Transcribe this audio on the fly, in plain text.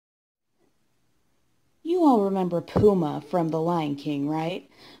You all remember Puma from The Lion King, right?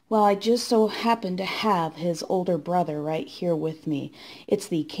 Well, I just so happen to have his older brother right here with me. It's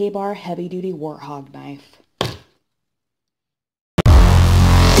the Ka-Bar Heavy Duty Warthog knife.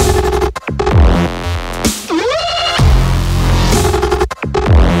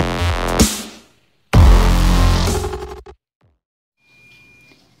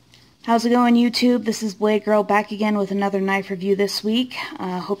 How's it going, YouTube? This is Blade Girl back again with another knife review this week.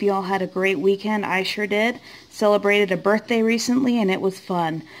 Hope you all had a great weekend. I sure did. Celebrated a birthday recently and it was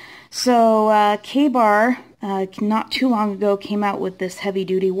fun. So Ka-Bar not too long ago came out with this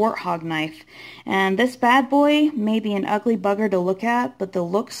heavy-duty Warthog knife. And this bad boy may be an ugly bugger to look at, but the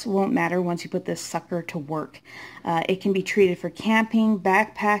looks won't matter once you put this sucker to work. It can be treated for camping,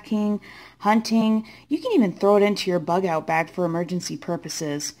 backpacking, hunting. You can even throw it into your bug-out bag for emergency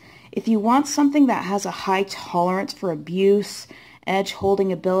purposes. If you want something that has a high tolerance for abuse, edge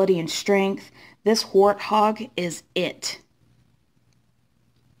holding ability, and strength, this Warthog is it.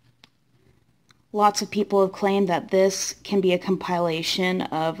 Lots of people have claimed that this can be a compilation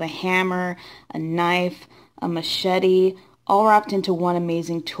of a hammer, a knife, a machete, all wrapped into one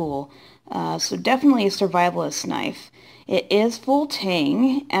amazing tool. So definitely a survivalist knife. It is full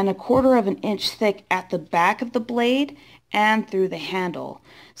tang and 1/4 of an inch thick at the back of the blade and through the handle.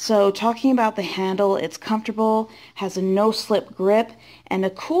 So talking about the handle, it's comfortable, has a no-slip grip, and a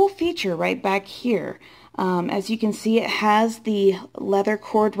cool feature right back here. As you can see, it has the leather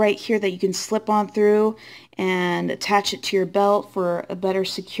cord right here that you can slip on through and attach it to your belt for a better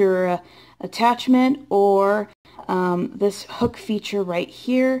secure attachment, or this hook feature right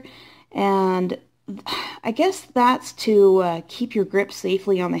here. And I guess that's to keep your grip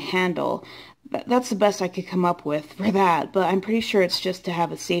safely on the handle. That's the best I could come up with for that, but I'm pretty sure it's just to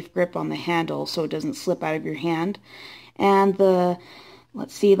have a safe grip on the handle so it doesn't slip out of your hand. And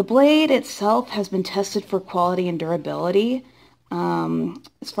let's see, the blade itself has been tested for quality and durability.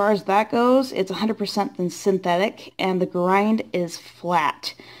 As far as that goes, it's 100% synthetic, and the grind is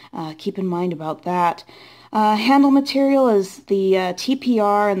flat. Keep in mind about that. Handle material is the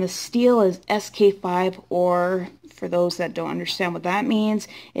TPR, and the steel is SK5, or for those that don't understand what that means,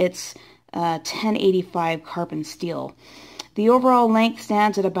 it's 1085 carbon steel. The overall length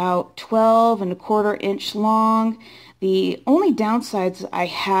stands at about 12 1/4 inch long. The only downsides I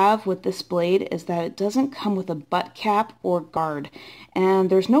have with this blade is that it doesn't come with a butt cap or guard, and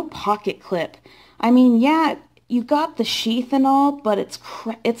there's no pocket clip. I mean, yeah, you got the sheath and all, but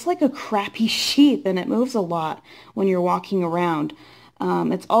it's like a crappy sheath, and it moves a lot when you're walking around.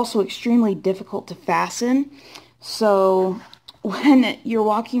 It's also extremely difficult to fasten, so when you're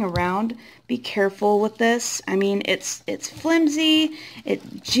walking around, be careful with this. I mean, it's flimsy,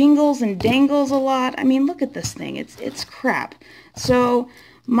 it jingles and dangles a lot. I mean, look at this thing. It's crap. So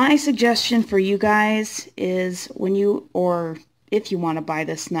my suggestion for you guys is if you want to buy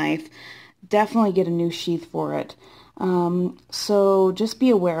this knife, definitely get a new sheath for it. So just be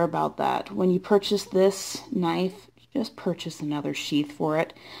aware about that. When you purchase this knife, just purchase another sheath for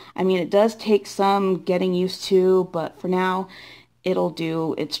it. I mean, it does take some getting used to, but for now, it'll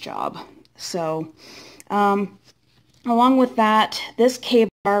do its job. So, along with that, this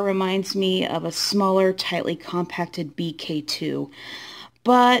Ka-Bar reminds me of a smaller, tightly compacted BK2,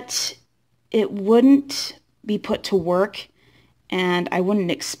 but it wouldn't be put to work, and I wouldn't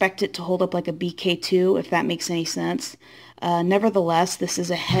expect it to hold up like a BK2, if that makes any sense. Nevertheless, this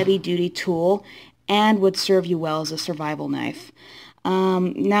is a heavy-duty tool and would serve you well as a survival knife.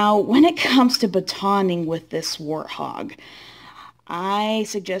 Now, when it comes to batoning with this Warthog, I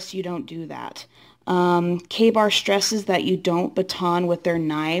suggest you don't do that. Ka-Bar stresses that you don't baton with their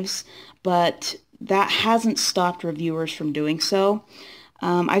knives, but that hasn't stopped reviewers from doing so.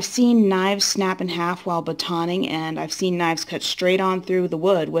 I've seen knives snap in half while batoning, and I've seen knives cut straight on through the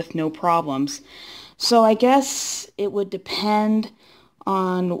wood with no problems. So I guess it would depend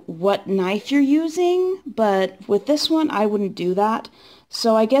on what knife you're using, but with this one I wouldn't do that.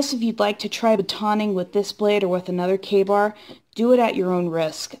 So I guess if you'd like to try batoning with this blade or with another Ka-Bar, do it at your own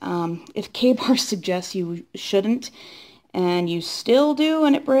risk. If Ka-Bar suggests you shouldn't and you still do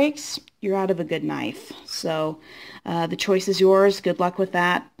and it breaks, you're out of a good knife. So the choice is yours. Good luck with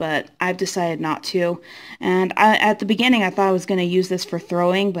that, but I've decided not to. And at the beginning I thought I was going to use this for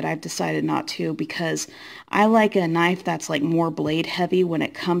throwing, but I've decided not to because I like a knife that's like more blade heavy when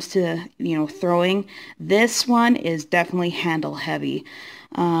it comes to, throwing. This one is definitely handle heavy.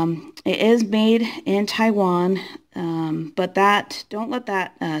 It is made in Taiwan, but don't let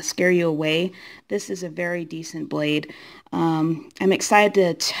that scare you away. This is a very decent blade. I'm excited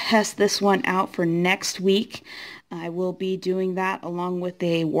to test this one out for next week. I will be doing that along with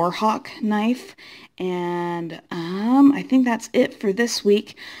a Warhawk knife, and I think that's it for this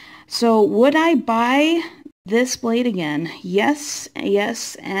week. So would I buy this blade again? Yes,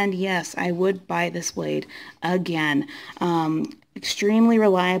 yes, and yes, I would buy this blade again. Extremely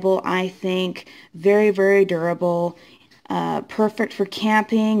reliable, I think. Very, very durable. Perfect for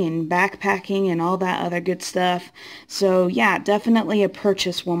camping and backpacking and all that other good stuff. So yeah, definitely a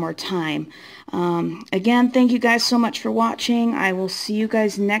purchase one more time. Again, thank you guys so much for watching. I will see you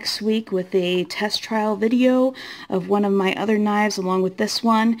guys next week with a test trial video of one of my other knives along with this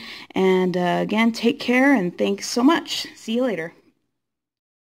one. And again, take care and thanks so much. See you later.